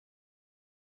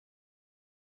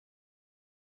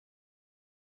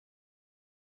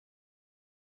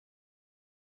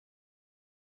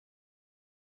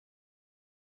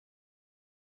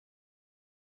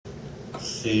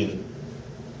scene.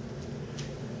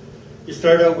 You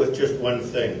start out with just one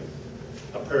thing,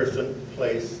 a person,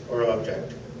 place, or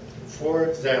object. For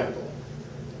example,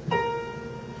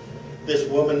 this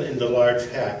woman in the large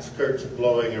hat, skirts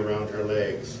blowing around her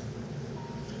legs.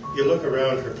 You look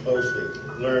around her closely,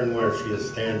 learn where she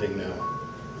is standing now.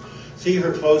 See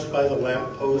her close by the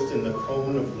lamppost in the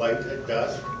cone of light at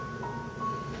dusk.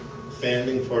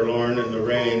 Standing forlorn in the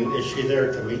rain, is she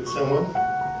there to meet someone?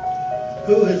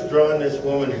 Who has drawn this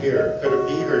woman here? Could it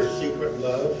be her secret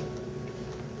love?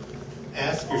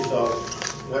 Ask yourself,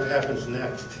 what happens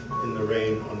next in the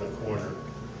rain on the corner?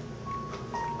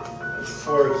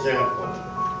 For example,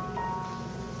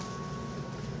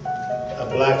 a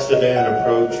black sedan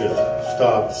approaches,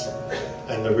 stops,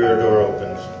 and the rear door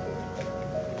opens.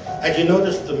 Had you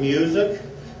noticed the music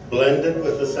blended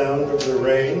with the sound of the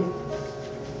rain?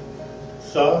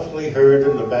 Softly heard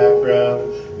in the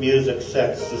background, music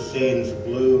sets the scene's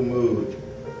blue mood.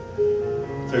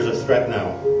 There's a threat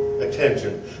now.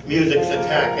 Attention. Music's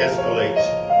attack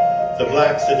escalates. The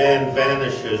black sedan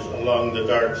vanishes along the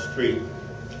dark street.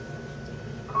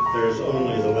 There is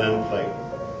only the lamplight.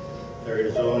 There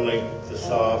is only the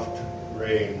soft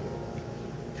rain.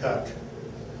 Cut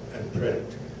and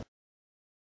print.